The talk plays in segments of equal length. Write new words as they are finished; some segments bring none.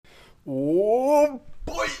Oh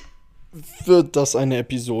boy, wird das eine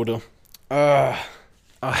Episode. Äh,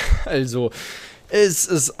 also, es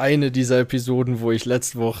ist eine dieser Episoden, wo ich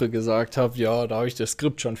letzte Woche gesagt habe, ja, da habe ich das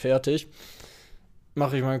Skript schon fertig.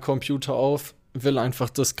 Mache ich meinen Computer auf, will einfach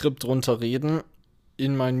das Skript runterreden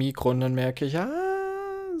in mein Mikro und dann merke ich,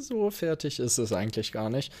 so fertig ist es eigentlich gar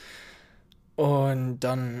nicht. Und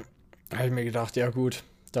dann habe ich mir gedacht, ja gut,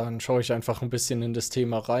 dann schaue ich einfach ein bisschen in das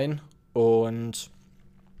Thema rein und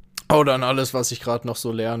hau dann alles, was ich gerade noch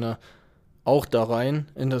so lerne, auch da rein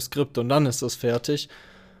in das Skript und dann ist das fertig.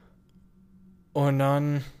 Und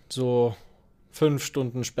dann so 5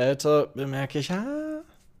 Stunden später bemerke ich,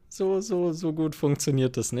 so gut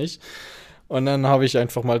funktioniert das nicht. Und dann habe ich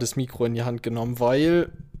einfach mal das Mikro in die Hand genommen,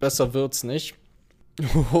 weil besser wird's nicht.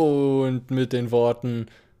 Und mit den Worten,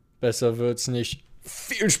 besser wird's nicht.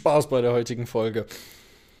 Viel Spaß bei der heutigen Folge.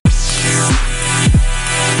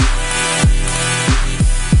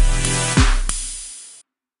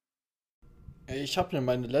 Ich habe mir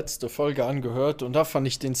meine letzte Folge angehört und da fand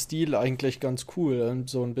ich den Stil eigentlich ganz cool.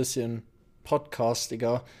 So ein bisschen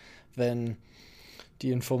podcastiger, wenn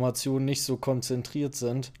die Informationen nicht so konzentriert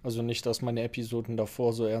sind. Also nicht, dass meine Episoden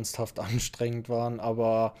davor so ernsthaft anstrengend waren,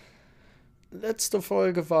 aber letzte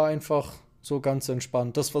Folge war einfach so ganz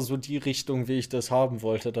entspannt. Das war so die Richtung, wie ich das haben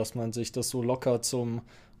wollte, dass man sich das so locker zum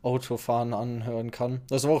Autofahren anhören kann.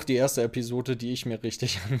 Das war auch die erste Episode, die ich mir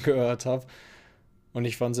richtig angehört habe. Und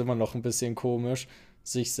ich fand es immer noch ein bisschen komisch,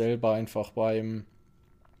 sich selber einfach beim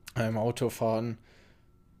Autofahren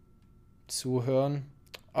zuhören.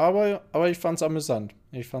 Aber ich fand es amüsant.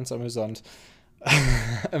 Ich fand es amüsant.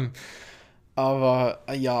 Aber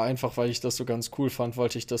ja, einfach weil ich das so ganz cool fand,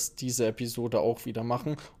 wollte ich das diese Episode auch wieder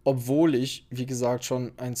machen. Obwohl ich, wie gesagt,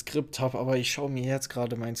 schon ein Skript habe. Aber ich schaue mir jetzt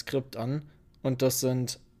gerade mein Skript an. Und das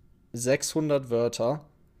sind 600 Wörter,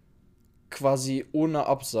 quasi ohne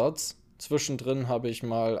Absatz. Zwischendrin habe ich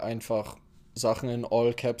mal einfach Sachen in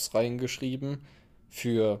All Caps reingeschrieben.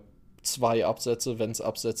 Für 2 Absätze, wenn es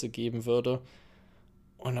Absätze geben würde.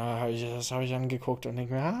 Und das habe ich angeguckt und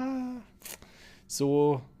denke mir,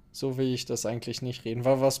 so, so will ich das eigentlich nicht reden.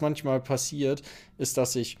 Weil was manchmal passiert, ist,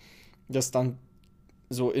 dass ich das dann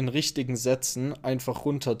so in richtigen Sätzen einfach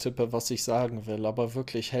runtertippe, was ich sagen will. Aber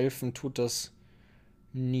wirklich helfen tut das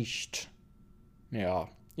nicht. Ja,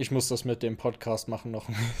 ich muss das mit dem Podcast machen noch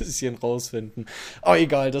ein bisschen rausfinden. Aber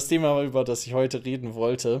egal, das Thema, über das ich heute reden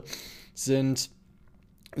wollte, sind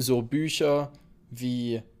so Bücher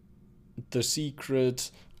wie The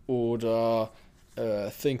Secret oder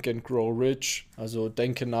Think and Grow Rich, also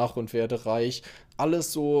Denke nach und werde reich.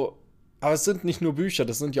 Alles so, aber es sind nicht nur Bücher,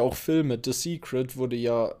 das sind ja auch Filme. The Secret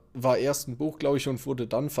war erst ein Buch, glaube ich, und wurde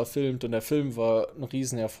dann verfilmt und der Film war ein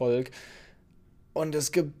Riesenerfolg. Und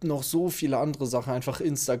es gibt noch so viele andere Sachen, einfach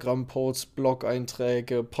Instagram-Posts,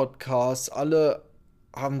 Blog-Einträge, Podcasts, alle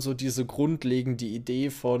haben so diese grundlegende Idee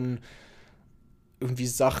von irgendwie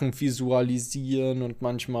Sachen visualisieren und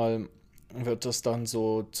manchmal wird das dann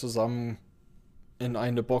so zusammen in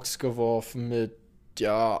eine Box geworfen mit,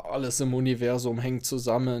 ja, alles im Universum hängt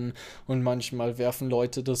zusammen und manchmal werfen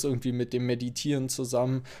Leute das irgendwie mit dem Meditieren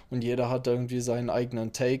zusammen und jeder hat irgendwie seinen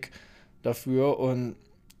eigenen Take dafür und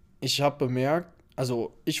ich habe bemerkt,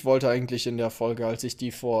 also ich wollte eigentlich in der Folge, als ich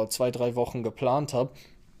die vor 2, 3 Wochen geplant habe,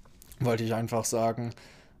 wollte ich einfach sagen,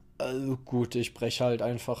 gut, ich breche halt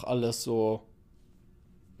einfach alles so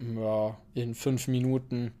ja, in 5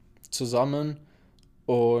 Minuten zusammen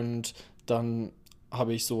und dann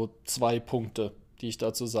habe ich so 2 Punkte, die ich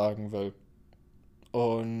dazu sagen will.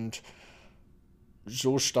 Und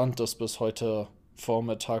so stand das bis heute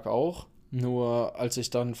Vormittag auch. Nur als ich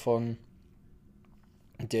dann von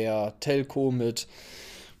der Telco mit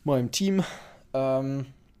meinem Team, ähm,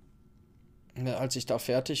 als ich da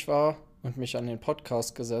fertig war und mich an den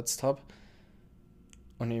Podcast gesetzt habe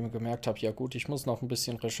und eben gemerkt habe, ja gut, ich muss noch ein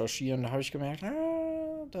bisschen recherchieren, da habe ich gemerkt,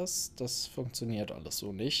 das funktioniert alles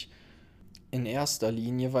so nicht. In erster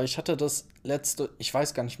Linie, weil ich hatte das letzte, ich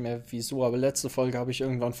weiß gar nicht mehr wieso, aber letzte Folge habe ich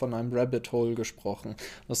irgendwann von einem Rabbit Hole gesprochen.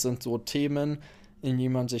 Das sind so Themen, in die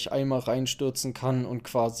man sich einmal reinstürzen kann und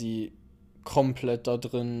quasi komplett da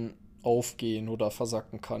drin aufgehen oder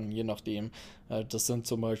versacken kann, je nachdem. Das sind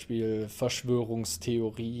zum Beispiel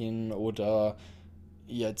Verschwörungstheorien oder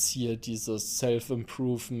jetzt hier dieses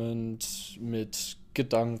Self-Improvement mit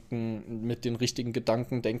Gedanken, mit den richtigen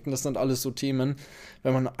Gedanken denken. Das sind alles so Themen.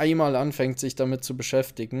 Wenn man einmal anfängt, sich damit zu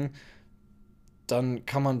beschäftigen, dann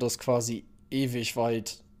kann man das quasi ewig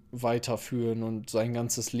weit weiterführen und sein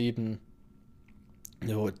ganzes Leben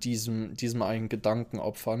so, diesem einen Gedanken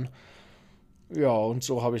opfern. Ja, und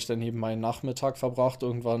so habe ich dann eben meinen Nachmittag verbracht,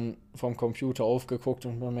 irgendwann vom Computer aufgeguckt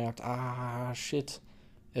und bemerkt, shit,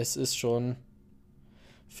 Es ist schon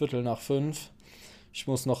Viertel nach 5. Ich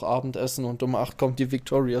muss noch Abendessen und um 8 kommt die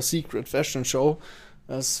Victoria's Secret Fashion Show.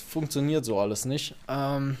 Es funktioniert so alles nicht.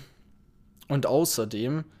 Und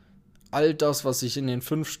außerdem, all das, was ich in den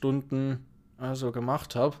 5 Stunden also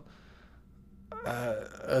gemacht habe,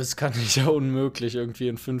 es kann ich ja unmöglich irgendwie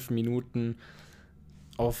in 5 Minuten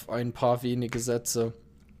auf ein paar wenige Sätze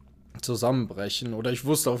zusammenbrechen. Oder ich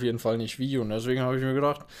wusste auf jeden Fall nicht wie. Und deswegen habe ich mir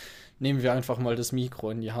gedacht, nehmen wir einfach mal das Mikro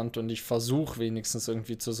in die Hand und ich versuche wenigstens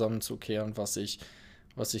irgendwie zusammenzukehren, was ich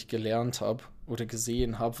gelernt habe oder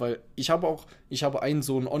gesehen habe. Weil ich habe einen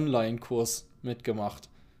so einen Online-Kurs mitgemacht.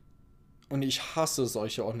 Und ich hasse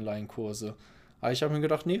solche Online-Kurse. Aber ich habe mir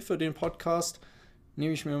gedacht, nee, für den Podcast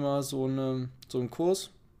nehme ich mir mal so einen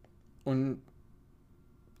Kurs und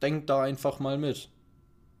denk da einfach mal mit.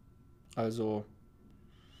 Also,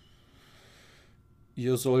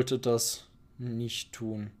 ihr solltet das nicht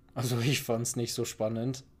tun. Also, ich fand es nicht so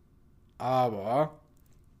spannend. Aber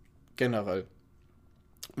generell,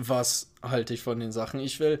 was halte ich von den Sachen?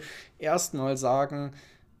 Ich will erstmal sagen,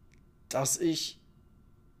 dass ich,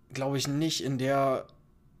 glaube ich, nicht in der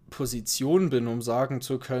Position bin, um sagen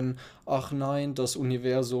zu können, ach nein, das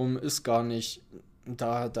Universum ist gar nicht,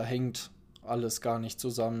 da hängt alles gar nicht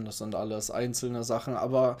zusammen, das sind alles einzelne Sachen,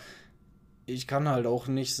 aber ich kann halt auch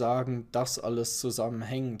nicht sagen, dass alles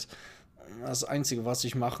zusammenhängt. Das Einzige, was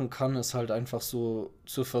ich machen kann, ist halt einfach so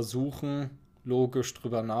zu versuchen, logisch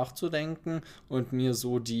drüber nachzudenken und mir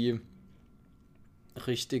so die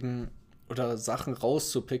richtigen oder Sachen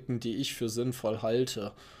rauszupicken, die ich für sinnvoll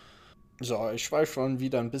halte. So, ich schweife schon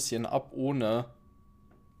wieder ein bisschen ab, ohne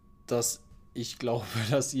dass ich glaube,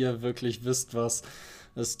 dass ihr wirklich wisst, was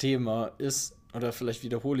das Thema ist. Oder vielleicht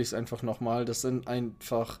wiederhole ich es einfach nochmal. Das sind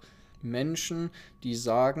einfach Menschen, die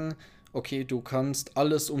sagen, okay, du kannst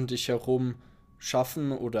alles um dich herum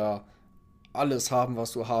schaffen oder alles haben,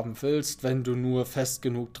 was du haben willst, wenn du nur fest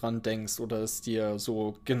genug dran denkst oder es dir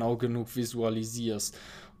so genau genug visualisierst.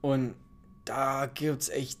 Und da gibt es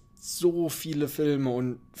echt so viele Filme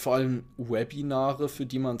und vor allem Webinare, für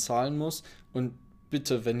die man zahlen muss. Und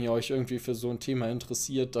bitte, wenn ihr euch irgendwie für so ein Thema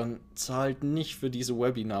interessiert, dann zahlt nicht für diese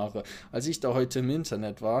Webinare. Als ich da heute im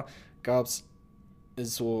Internet war, gab es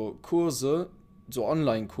so Kurse, so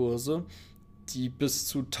Online-Kurse, die bis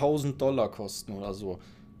zu $1000 kosten oder so.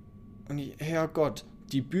 Und Herrgott,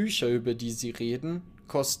 die Bücher, über die sie reden,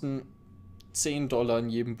 kosten $10 in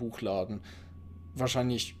jedem Buchladen.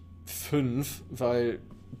 Wahrscheinlich 5, weil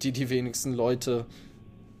die wenigsten Leute.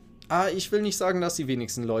 Ich will nicht sagen, dass die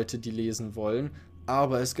wenigsten Leute die lesen wollen,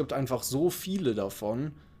 aber es gibt einfach so viele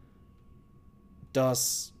davon,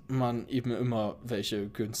 dass man eben immer welche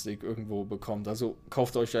günstig irgendwo bekommt. Also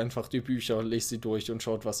kauft euch einfach die Bücher, lest sie durch und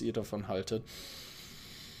schaut, was ihr davon haltet.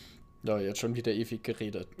 Ja, jetzt schon wieder ewig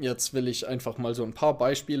geredet. Jetzt will ich einfach mal so ein paar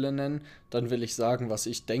Beispiele nennen. Dann will ich sagen, was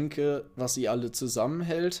ich denke, was sie alle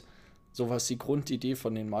zusammenhält. So was die Grundidee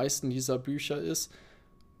von den meisten dieser Bücher ist.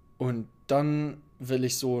 Und dann will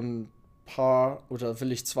ich so ein paar oder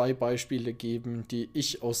will ich zwei Beispiele geben, die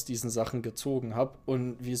ich aus diesen Sachen gezogen habe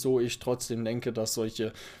und wieso ich trotzdem denke, dass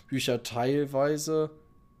solche Bücher teilweise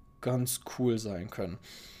ganz cool sein können.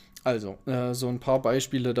 Also, so ein paar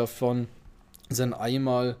Beispiele davon sind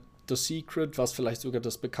einmal The Secret, was vielleicht sogar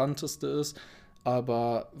das bekannteste ist,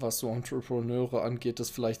 aber was so Entrepreneure angeht,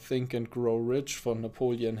 ist vielleicht Think and Grow Rich von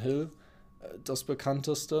Napoleon Hill das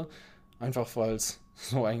bekannteste. Einfach weil es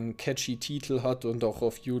so einen catchy Titel hat und auch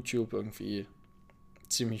auf YouTube irgendwie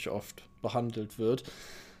ziemlich oft behandelt wird.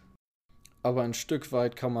 Aber ein Stück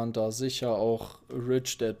weit kann man da sicher auch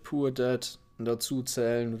Rich Dad Poor Dad dazu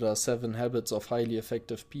zählen oder Seven Habits of Highly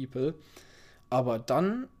Effective People. Aber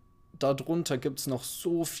dann darunter gibt es noch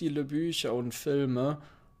so viele Bücher und Filme,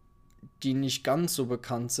 die nicht ganz so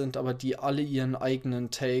bekannt sind, aber die alle ihren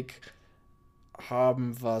eigenen Take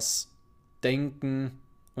haben, was Denken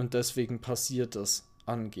und deswegen passiert es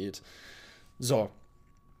angeht. So,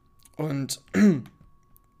 und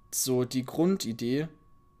so die Grundidee,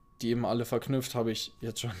 die eben alle verknüpft, habe ich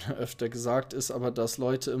jetzt schon öfter gesagt, ist aber, dass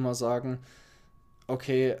Leute immer sagen,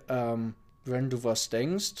 okay, wenn du was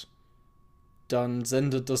denkst, dann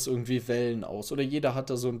sendet das irgendwie Wellen aus. Oder jeder hat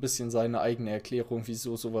da so ein bisschen seine eigene Erklärung,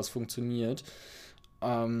 wieso sowas funktioniert.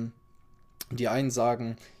 Ähm, Die einen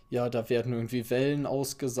sagen, ja, da werden irgendwie Wellen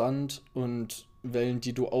ausgesandt und Wellen,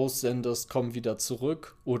 die du aussendest, kommen wieder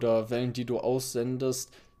zurück. Oder Wellen, die du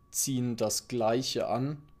aussendest, ziehen das Gleiche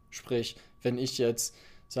an. Sprich, wenn ich jetzt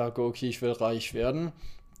sage, okay, ich will reich werden,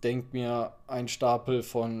 denk mir ein Stapel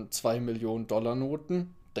von 2 Millionen Dollar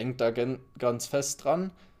Noten, denk da ganz fest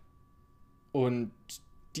dran. Und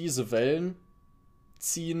diese Wellen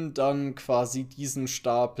ziehen dann quasi diesen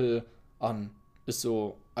Stapel an. Ist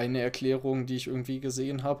so eine Erklärung, die ich irgendwie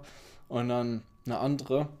gesehen habe. Und dann eine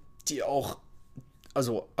andere, die auch,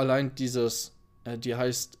 also allein die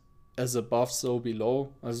heißt as above, so below,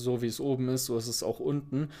 also so wie es oben ist, so ist es auch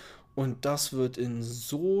unten. Und das wird in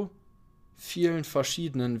so vielen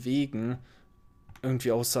verschiedenen Wegen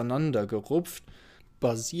irgendwie auseinandergerupft,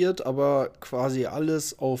 basiert aber quasi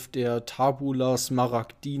alles auf der Tabula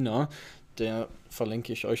Smaragdina. Der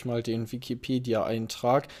verlinke ich euch mal den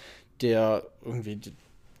Wikipedia-Eintrag, der irgendwie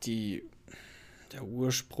die, der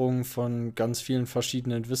Ursprung von ganz vielen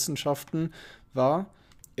verschiedenen Wissenschaften war.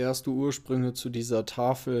 Erste Ursprünge zu dieser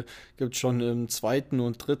Tafel gibt es schon im 2.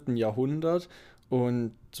 und 3. Jahrhundert.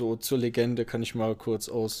 Und so zur Legende kann ich mal kurz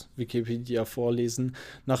aus Wikipedia vorlesen.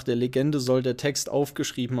 Nach der Legende soll der Text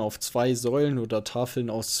aufgeschrieben auf 2 Säulen oder Tafeln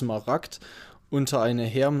aus Smaragd unter einer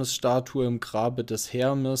Hermes-Statue im Grabe des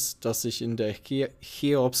Hermes, das sich in der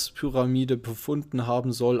Cheops-Pyramide befunden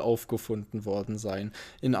haben soll, aufgefunden worden sein.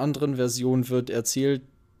 In anderen Versionen wird erzählt,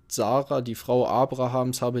 Sarah, die Frau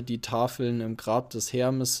Abrahams, habe die Tafeln im Grab des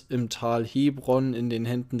Hermes im Tal Hebron in den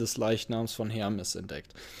Händen des Leichnams von Hermes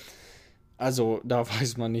entdeckt. Also da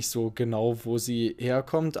weiß man nicht so genau, wo sie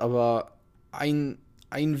herkommt, aber ein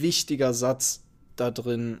wichtiger Satz da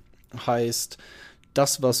drin heißt,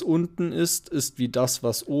 das, was unten ist wie das,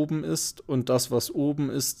 was oben ist, und das, was oben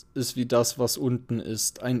ist wie das, was unten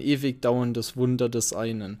ist. Ein ewig dauerndes Wunder des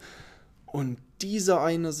einen. Und dieser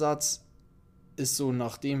eine Satz ist so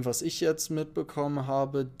nach dem, was ich jetzt mitbekommen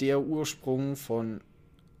habe, der Ursprung von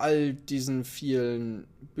all diesen vielen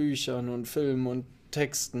Büchern und Filmen und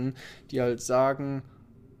Texten, die halt sagen,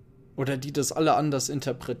 oder die das alle anders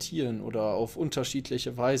interpretieren oder auf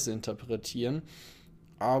unterschiedliche Weise interpretieren,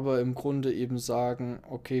 aber im Grunde eben sagen,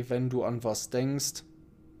 okay, wenn du an was denkst,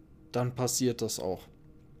 dann passiert das auch.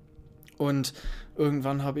 Und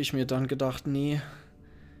irgendwann habe ich mir dann gedacht, nee,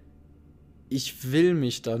 ich will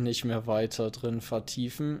mich da nicht mehr weiter drin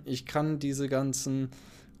vertiefen. Ich kann diese ganzen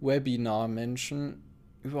Webinar-Menschen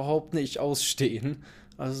überhaupt nicht ausstehen.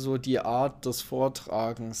 Also so die Art des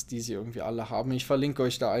Vortragens, die sie irgendwie alle haben. Ich verlinke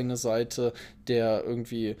euch da eine Seite, der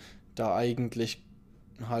irgendwie da eigentlich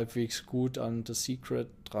halbwegs gut an The Secret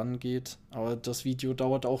dran geht. Aber das Video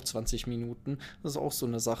dauert auch 20 Minuten. Das ist auch so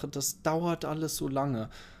eine Sache. Das dauert alles so lange.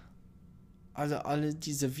 Also alle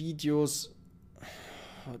diese Videos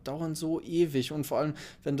dauern so ewig. Und vor allem,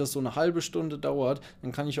 wenn das so eine halbe Stunde dauert,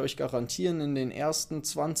 dann kann ich euch garantieren, in den ersten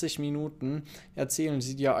 20 Minuten erzählen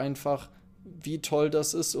sie dir einfach, wie toll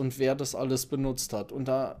das ist und wer das alles benutzt hat. Und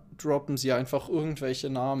da droppen sie einfach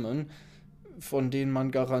irgendwelche Namen, von denen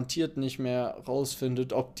man garantiert nicht mehr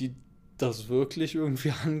rausfindet, ob die das wirklich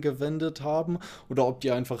irgendwie angewendet haben oder ob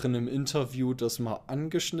die einfach in einem Interview das mal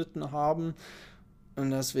angeschnitten haben.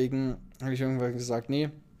 Und deswegen habe ich irgendwann gesagt, nee,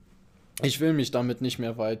 ich will mich damit nicht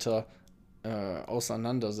mehr weiter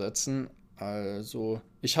auseinandersetzen. Also,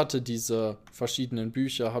 ich hatte diese verschiedenen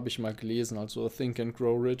Bücher, habe ich mal gelesen. Also, Think and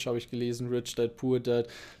Grow Rich habe ich gelesen, Rich Dad Poor Dad,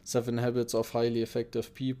 Seven Habits of Highly Effective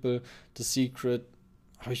People, The Secret.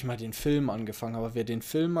 Habe ich mal den Film angefangen, aber wer den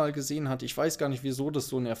Film mal gesehen hat, ich weiß gar nicht, wieso das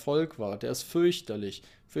so ein Erfolg war. Der ist fürchterlich,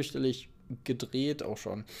 fürchterlich gedreht auch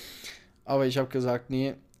schon. Aber ich habe gesagt,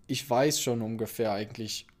 nee, ich weiß schon ungefähr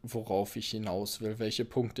eigentlich, worauf ich hinaus will, welche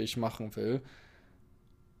Punkte ich machen will.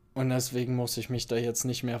 Und deswegen muss ich mich da jetzt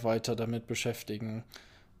nicht mehr weiter damit beschäftigen.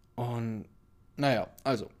 Und naja,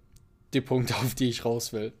 also, die Punkte, auf die ich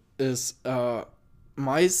raus will, ist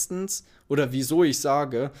meistens, oder wieso ich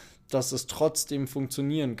sage, dass es trotzdem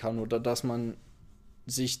funktionieren kann oder dass man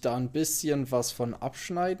sich da ein bisschen was von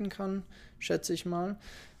abschneiden kann, schätze ich mal,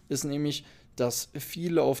 ist nämlich, dass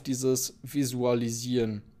viele auf dieses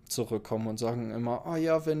Visualisieren zurückkommen und sagen immer, ah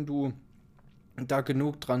ja, wenn du da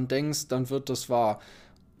genug dran denkst, dann wird das wahr.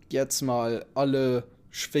 Jetzt mal alle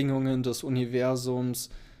Schwingungen des Universums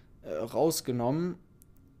rausgenommen.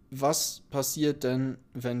 Was passiert denn,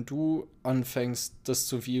 wenn du anfängst, das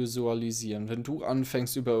zu visualisieren? Wenn du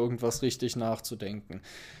anfängst, über irgendwas richtig nachzudenken?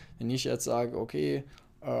 Wenn ich jetzt sage, okay,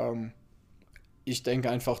 ich denke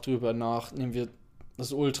einfach drüber nach, nehmen wir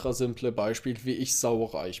das ultra simple Beispiel, wie ich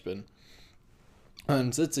saureich bin.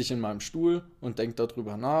 Dann sitze ich in meinem Stuhl und denke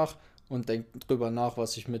darüber nach und denke darüber nach,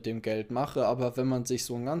 was ich mit dem Geld mache. Aber wenn man sich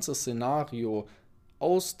so ein ganzes Szenario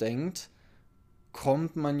ausdenkt,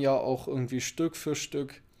 kommt man ja auch irgendwie Stück für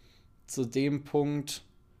Stück zu dem Punkt,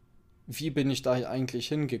 wie bin ich da eigentlich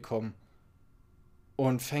hingekommen?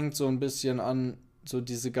 Und fängt so ein bisschen an, so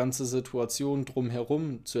diese ganze Situation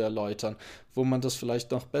drumherum zu erläutern. Wo man das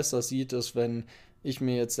vielleicht noch besser sieht, ist, wenn ich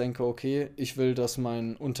mir jetzt denke, okay, ich will, dass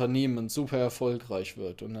mein Unternehmen super erfolgreich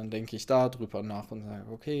wird. Und dann denke ich da drüber nach und sage,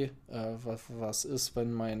 okay, was ist,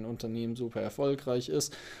 wenn mein Unternehmen super erfolgreich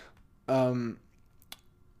ist? Ähm,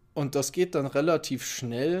 Und das geht dann relativ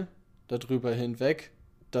schnell darüber hinweg,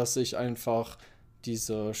 dass ich einfach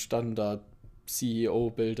diese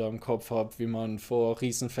Standard-CEO-Bilder im Kopf habe, wie man vor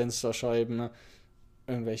riesen Fensterscheiben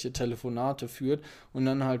irgendwelche Telefonate führt und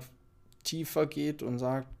dann halt tiefer geht und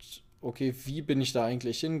sagt, okay, wie bin ich da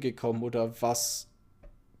eigentlich hingekommen oder was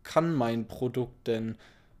kann mein Produkt denn?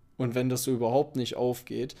 Und wenn das so überhaupt nicht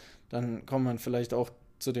aufgeht, dann kommt man vielleicht auch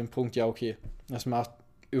zu dem Punkt, ja, okay, das macht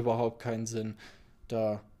überhaupt keinen Sinn.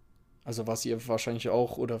 Da, also was ihr wahrscheinlich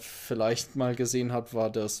auch oder vielleicht mal gesehen habt,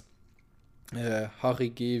 war das Harry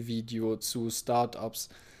G-Video zu Startups.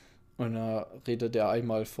 Und da redet er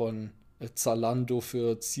einmal von Zalando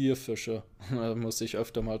für Zierfische. Da muss ich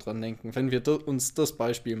öfter mal dran denken. Wenn wir uns das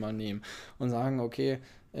Beispiel mal nehmen und sagen, okay,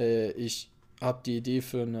 ich habe die Idee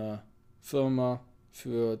für eine Firma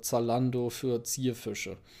für Zalando für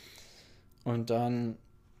Zierfische. Und dann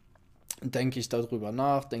denke drüber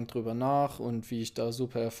nach und wie ich da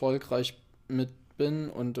super erfolgreich mit bin.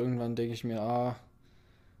 Und irgendwann denke ich mir,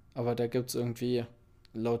 aber da gibt es irgendwie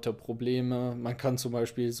lauter Probleme. Man kann zum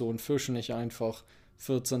Beispiel so einen Fisch nicht einfach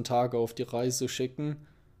 14 Tage auf die Reise schicken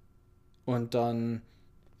und dann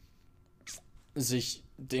sich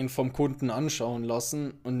den vom Kunden anschauen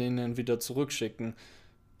lassen und den dann wieder zurückschicken.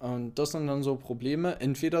 Und das sind dann so Probleme.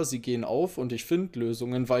 Entweder sie gehen auf und ich finde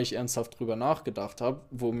Lösungen, weil ich ernsthaft drüber nachgedacht habe,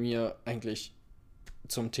 wo mir eigentlich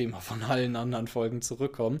zum Thema von allen anderen Folgen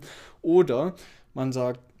zurückkommen. Oder man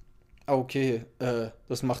sagt, okay,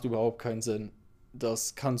 das macht überhaupt keinen Sinn.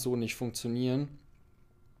 Das kann so nicht funktionieren.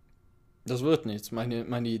 Das wird nichts.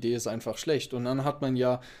 Meine Idee ist einfach schlecht. Und dann hat man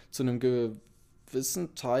ja zu einem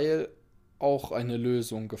gewissen Teil auch eine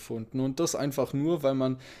Lösung gefunden. Und das einfach nur, weil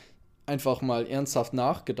man einfach mal ernsthaft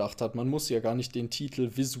nachgedacht hat. Man muss ja gar nicht den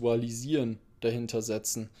Titel visualisieren dahinter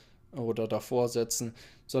setzen oder davor setzen,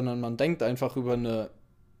 sondern man denkt einfach über eine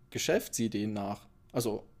Geschäftsidee nach.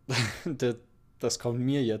 Also, das kommt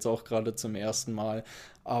mir jetzt auch gerade zum ersten Mal.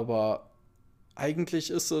 Aber eigentlich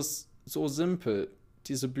ist es so simpel.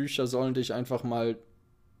 Diese Bücher sollen dich einfach mal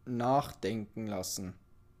nachdenken lassen,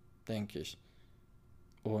 denke ich.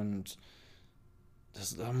 Und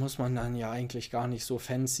da muss man dann ja eigentlich gar nicht so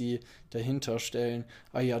fancy dahinter stellen.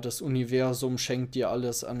 Ah ja, das Universum schenkt dir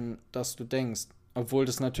alles an, das du denkst. Obwohl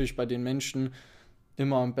das natürlich bei den Menschen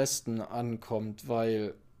immer am besten ankommt,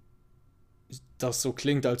 weil das so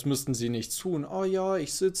klingt, als müssten sie nichts tun. Oh ja,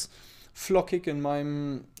 ich sitze flockig in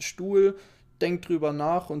meinem Stuhl, denk drüber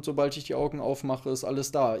nach und sobald ich die Augen aufmache, ist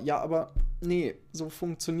alles da. Ja, aber nee, so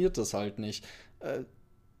funktioniert das halt nicht. Äh,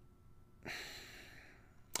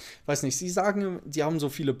 Weiß nicht, Sie sagen, Sie haben so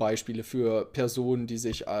viele Beispiele für Personen, die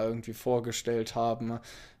sich irgendwie vorgestellt haben,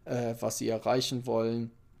 was sie erreichen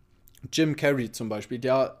wollen. Jim Carrey zum Beispiel,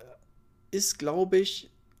 der ist, glaube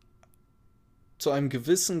ich, zu einem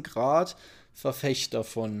gewissen Grad Verfechter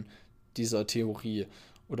von dieser Theorie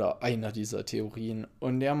oder einer dieser Theorien.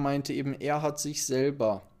 Und er meinte eben, er hat sich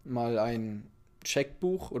selber mal ein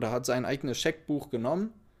Scheckbuch oder hat sein eigenes Scheckbuch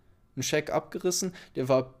genommen, einen Scheck abgerissen, der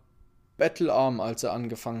war battlearm, als er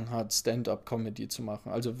angefangen hat, Stand-up-Comedy zu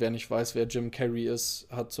machen. Also wer nicht weiß, wer Jim Carrey ist,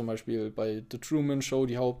 hat zum Beispiel bei The Truman Show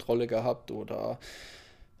die Hauptrolle gehabt oder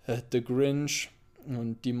The Grinch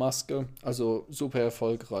und Die Maske. Also super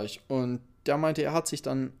erfolgreich. Und der meinte, er hat sich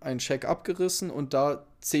dann einen Scheck abgerissen und da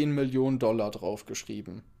 10 Millionen Dollar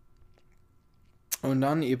draufgeschrieben. Und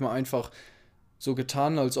dann eben einfach so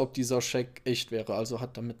getan, als ob dieser Scheck echt wäre. Also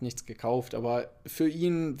hat damit nichts gekauft, aber für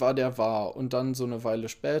ihn war der wahr. Und dann so eine Weile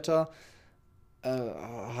später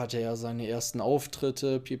hatte er seine ersten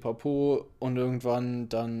Auftritte, pipapo, und irgendwann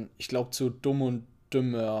dann, ich glaube zu Dumm und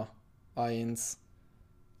Dümmer 1,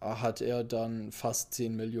 hat er dann fast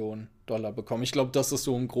 10 Millionen Dollar bekommen. Ich glaube, das ist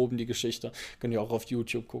so im Groben die Geschichte. Könnt ihr auch auf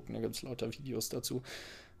YouTube gucken, da gibt es lauter Videos dazu.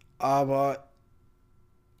 Aber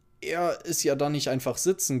er ist ja dann nicht einfach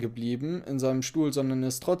sitzen geblieben in seinem Stuhl, sondern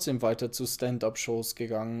ist trotzdem weiter zu Stand-up-Shows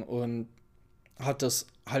gegangen und hat das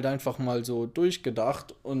halt einfach mal so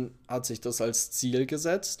durchgedacht und hat sich das als Ziel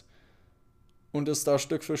gesetzt und ist da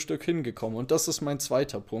Stück für Stück hingekommen. Und das ist mein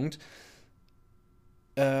zweiter Punkt.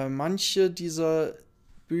 Manche dieser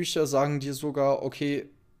Bücher sagen dir sogar, okay,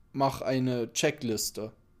 mach eine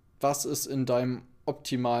Checkliste. Was ist in deinem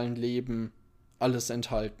optimalen Leben alles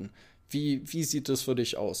enthalten? Wie sieht es für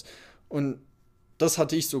dich aus? Und das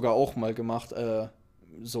hatte ich sogar auch mal gemacht,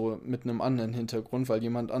 so mit einem anderen Hintergrund, weil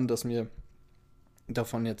jemand anders mir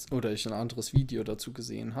davon jetzt, oder ich ein anderes Video dazu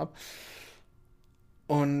gesehen habe.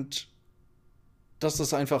 Und das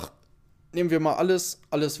ist einfach, nehmen wir mal alles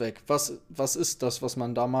weg. Was ist das, was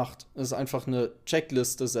man da macht? Es ist einfach eine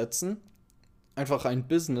Checkliste setzen, einfach einen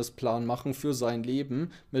Businessplan machen für sein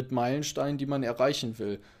Leben mit Meilensteinen, die man erreichen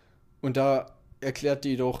will. Und da erklärt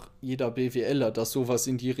dir doch jeder BWLer, dass sowas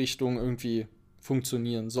in die Richtung irgendwie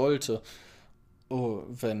funktionieren sollte, oh,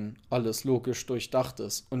 wenn alles logisch durchdacht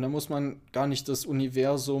ist. Und da muss man gar nicht das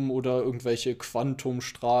Universum oder irgendwelche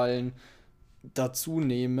Quantumstrahlen dazu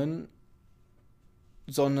nehmen,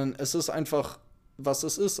 sondern es ist einfach, was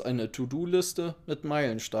es ist, eine To-Do-Liste mit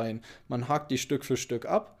Meilensteinen. Man hakt die Stück für Stück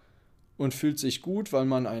ab und fühlt sich gut, weil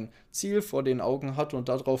man ein Ziel vor den Augen hat und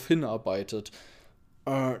darauf hinarbeitet.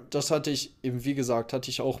 Das hatte ich eben, wie gesagt, hatte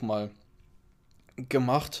ich auch mal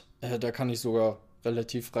gemacht. Da kann ich sogar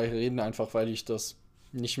relativ frei reden, einfach weil ich das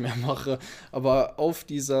nicht mehr mache. Aber auf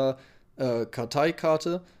dieser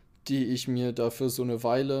Karteikarte, die ich mir dafür so eine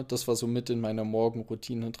Weile, das war so mit in meiner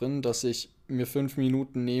Morgenroutine drin, dass ich mir 5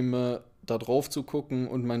 Minuten nehme, da drauf zu gucken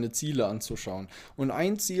und meine Ziele anzuschauen. Und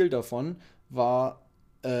ein Ziel davon war,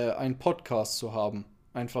 einen Podcast zu haben.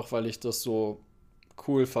 Einfach weil ich das so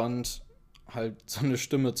cool fand, halt so eine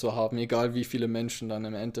Stimme zu haben, egal wie viele Menschen dann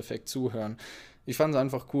im Endeffekt zuhören. Ich fand es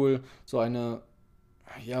einfach cool, so eine,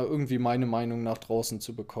 ja, irgendwie meine Meinung nach draußen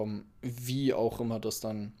zu bekommen, wie auch immer das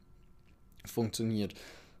dann funktioniert.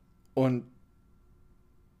 Und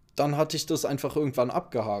dann hatte ich das einfach irgendwann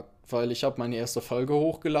abgehakt, weil ich habe meine erste Folge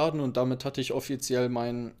hochgeladen und damit hatte ich offiziell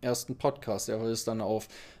meinen ersten Podcast. Der ist dann auf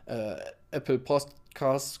äh, Apple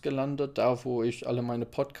Podcasts gelandet, da wo ich alle meine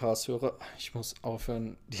Podcasts höre. Ich muss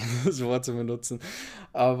aufhören, dieses Wort zu benutzen.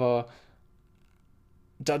 Aber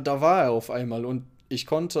da war er auf einmal und ich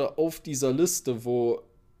konnte auf dieser Liste, wo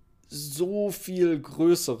so viel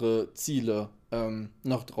größere Ziele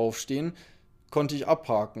noch draufstehen, konnte ich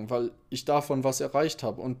abhaken, weil ich davon was erreicht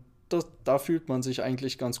habe. Und da fühlt man sich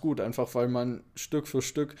eigentlich ganz gut, einfach weil man Stück für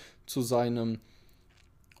Stück zu seinem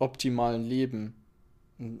optimalen Leben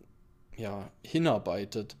ja,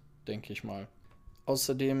 hinarbeitet, denke ich mal.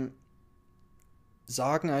 Außerdem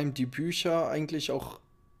sagen einem die Bücher eigentlich auch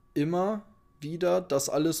immer wieder, dass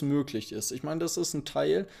alles möglich ist. Ich meine, das ist ein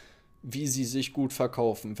Teil, wie sie sich gut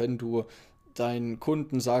verkaufen. Wenn du deinen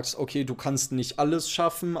Kunden sagst, okay, du kannst nicht alles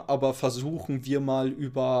schaffen, aber versuchen wir mal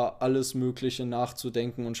über alles Mögliche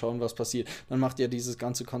nachzudenken und schauen, was passiert, dann macht ja dieses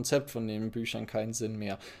ganze Konzept von den Büchern keinen Sinn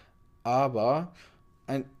mehr. Aber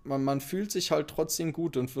man fühlt sich halt trotzdem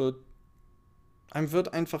gut und einem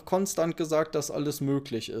wird einfach konstant gesagt, dass alles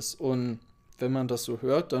möglich ist. Und wenn man das so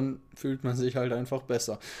hört, dann fühlt man sich halt einfach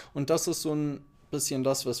besser. Und das ist so ein bisschen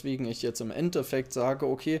das, weswegen ich jetzt im Endeffekt sage,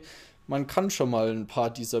 okay, man kann schon mal ein paar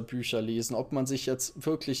dieser Bücher lesen. Ob man sich jetzt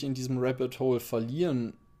wirklich in diesem Rabbit Hole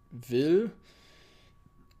verlieren will,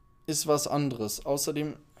 ist was anderes.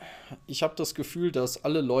 Außerdem, ich habe das Gefühl, dass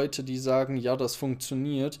alle Leute, die sagen, ja, das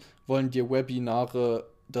funktioniert, wollen dir Webinare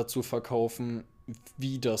dazu verkaufen,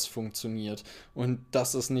 wie das funktioniert. Und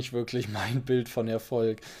das ist nicht wirklich mein Bild von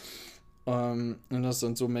Erfolg. Und das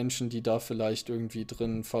sind so Menschen, die da vielleicht irgendwie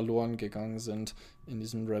drin verloren gegangen sind in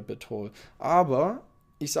diesem Rabbit Hole. Aber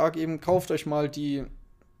ich sage eben, kauft euch mal die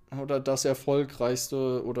oder das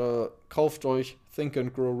erfolgreichste oder kauft euch Think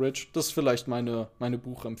and Grow Rich. Das ist vielleicht meine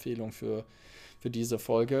Buchempfehlung für diese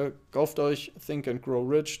Folge. Kauft euch Think and Grow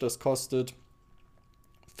Rich. Das kostet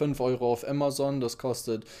 5 Euro auf Amazon. Das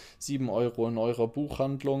kostet 7 Euro in eurer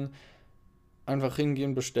Buchhandlung. Einfach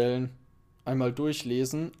hingehen, bestellen, einmal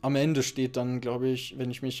durchlesen. Am Ende steht dann, glaube ich,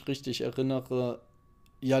 wenn ich mich richtig erinnere,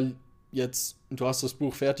 ja, jetzt, du hast das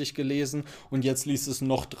Buch fertig gelesen und jetzt liest es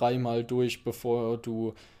noch 3-mal durch, bevor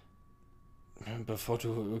du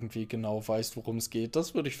irgendwie genau weißt, worum es geht.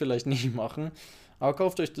 Das würde ich vielleicht nicht machen. Aber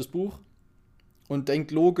kauft euch das Buch und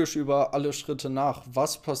denkt logisch über alle Schritte nach.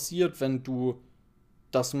 Was passiert, wenn du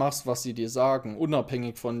das machst, was sie dir sagen,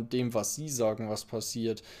 unabhängig von dem, was sie sagen, was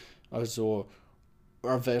passiert? Also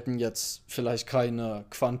werden jetzt vielleicht keine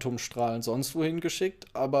Quantumstrahlen sonst wohin geschickt,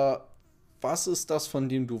 aber was ist das, von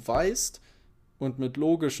dem du weißt und mit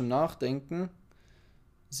logischem Nachdenken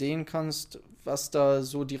sehen kannst, was da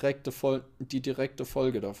so die direkte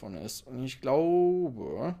Folge davon ist. Und ich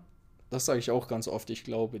glaube, das sage ich auch ganz oft, ich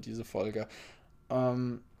glaube diese Folge.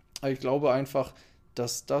 Aber ich glaube einfach,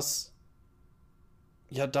 dass das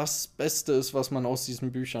ja das Beste ist, was man aus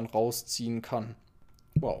diesen Büchern rausziehen kann.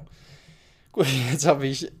 Wow. Gut, jetzt habe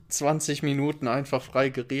ich 20 Minuten einfach frei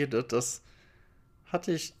geredet. Das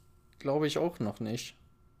hatte ich, glaube ich, auch noch nicht.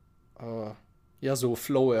 Äh, ja, so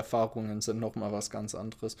Flow-Erfahrungen sind nochmal was ganz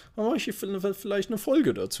anderes. Da mache ich vielleicht eine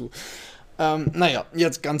Folge dazu. Naja,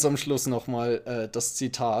 jetzt ganz am Schluss nochmal das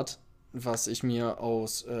Zitat, was ich mir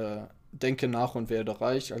aus Denke nach und werde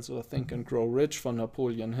reich, also Think and Grow Rich von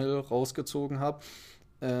Napoleon Hill rausgezogen habe.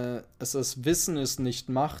 Es ist Wissen ist nicht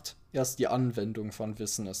Macht, erst die Anwendung von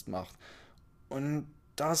Wissen ist Macht. Und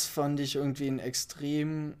das fand ich irgendwie einen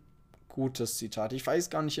extrem gutes Zitat. Ich weiß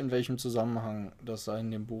gar nicht, in welchem Zusammenhang das da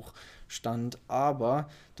in dem Buch stand, aber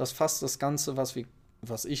das fasst das Ganze,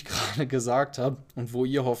 was ich gerade gesagt habe und wo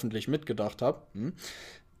ihr hoffentlich mitgedacht habt,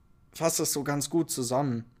 fasst es so ganz gut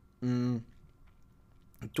zusammen.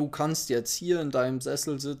 Du kannst jetzt hier in deinem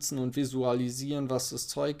Sessel sitzen und visualisieren, was das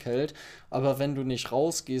Zeug hält, aber wenn du nicht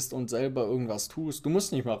rausgehst und selber irgendwas tust, du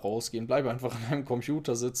musst nicht mal rausgehen, bleib einfach an deinem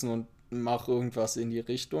Computer sitzen und mach irgendwas in die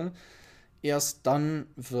Richtung. Erst dann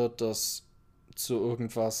wird das zu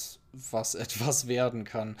irgendwas, was etwas werden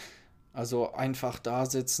kann. Also einfach da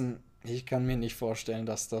sitzen, ich kann mir nicht vorstellen,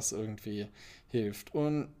 dass das irgendwie hilft.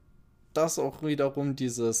 Und das auch wiederum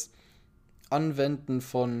dieses Anwenden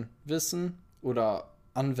von Wissen oder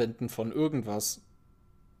Anwenden von irgendwas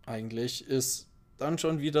eigentlich ist dann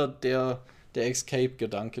schon wieder der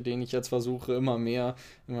Escape-Gedanke, den ich jetzt versuche immer mehr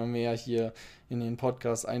hier in den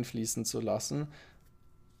Podcast einfließen zu lassen.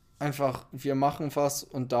 Einfach, wir machen was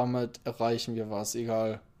und damit erreichen wir was,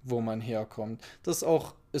 egal wo man herkommt. Das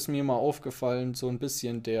auch ist mir mal aufgefallen, so ein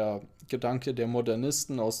bisschen der Gedanke der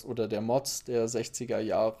Modernisten oder der Mods der 60er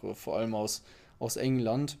Jahre, vor allem aus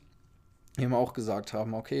England, die immer auch gesagt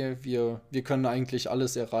haben, okay, wir können eigentlich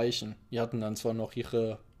alles erreichen. Die hatten dann zwar noch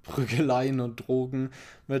ihre Prügeleien und Drogen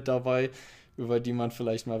mit dabei, über die man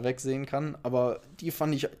vielleicht mal wegsehen kann, aber die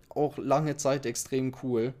fand ich auch lange Zeit extrem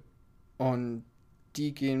cool. Und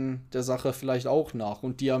die gehen der Sache vielleicht auch nach.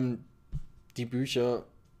 Und die haben die Bücher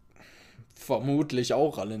vermutlich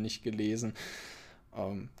auch alle nicht gelesen.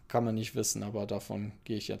 Kann man nicht wissen, aber davon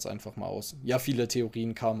gehe ich jetzt einfach mal aus. Ja, viele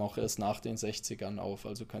Theorien kamen auch erst nach den 60ern auf,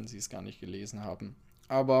 also können sie es gar nicht gelesen haben.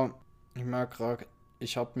 Aber ich merke gerade,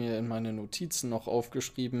 ich habe mir in meine Notizen noch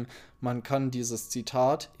aufgeschrieben, man kann dieses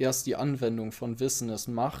Zitat, erst die Anwendung von Wissen es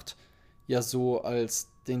macht, ja so als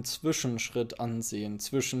den Zwischenschritt ansehen,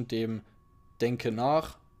 zwischen dem Denke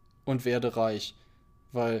nach und werde reich.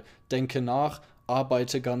 Weil denke nach,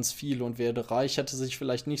 arbeite ganz viel und werde reich, hätte sich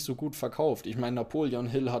vielleicht nicht so gut verkauft. Ich meine, Napoleon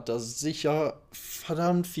Hill hat da sicher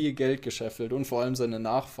verdammt viel Geld gescheffelt und vor allem seine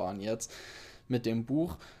Nachfahren jetzt mit dem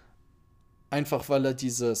Buch. Einfach weil er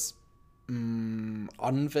dieses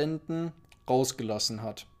Anwenden rausgelassen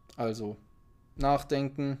hat. Also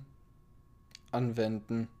nachdenken,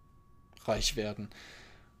 anwenden, reich werden.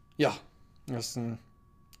 Ja, das ist ein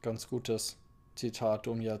ganz gutes Zitat,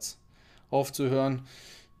 um jetzt aufzuhören.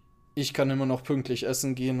 Ich kann immer noch pünktlich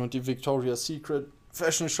essen gehen und die Victoria's Secret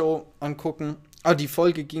Fashion Show angucken. Die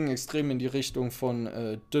Folge ging extrem in die Richtung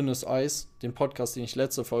von Dünnes Eis, den Podcast, den ich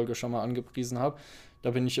letzte Folge schon mal angepriesen habe.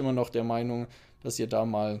 Da bin ich immer noch der Meinung, dass ihr da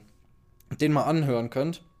den mal anhören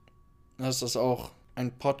könnt. Das ist auch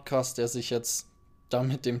ein Podcast, der sich jetzt da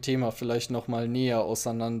mit dem Thema vielleicht noch mal näher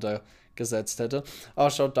auseinandergesetzt hätte. Aber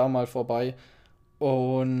schaut da mal vorbei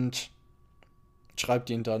und schreibt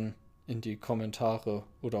ihn dann in die Kommentare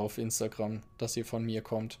oder auf Instagram, dass ihr von mir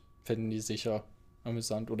kommt. Finden die sicher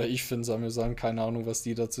amüsant. Oder ich finde es amüsant. Keine Ahnung, was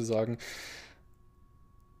die dazu sagen.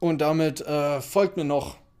 Und damit folgt mir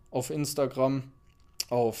noch auf Instagram,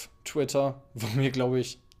 auf Twitter, wo mir, glaube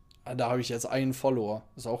ich, da habe ich jetzt einen Follower.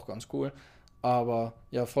 Ist auch ganz cool. Aber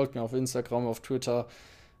ja, folgt mir auf Instagram, auf Twitter.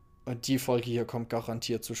 Die Folge hier kommt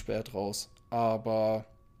garantiert zu spät raus. Aber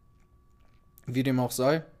wie dem auch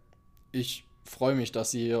sei, ich freue mich,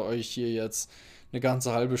 dass ihr euch hier jetzt eine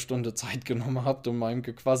ganze halbe Stunde Zeit genommen habt, um meinem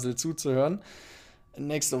Gequassel zuzuhören.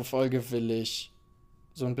 Nächste Folge will ich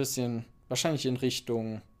so ein bisschen wahrscheinlich in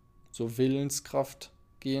Richtung so Willenskraft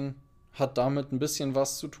gehen. Hat damit ein bisschen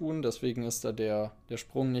was zu tun, deswegen ist da der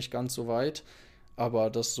Sprung nicht ganz so weit. Aber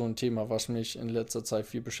das ist so ein Thema, was mich in letzter Zeit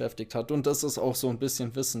viel beschäftigt hat. Und das ist auch so ein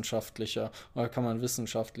bisschen wissenschaftlicher, oder kann man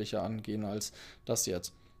wissenschaftlicher angehen als das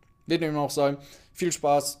jetzt. Wie dem auch sei, viel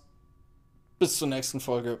Spaß, bis zur nächsten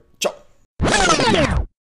Folge. Ciao!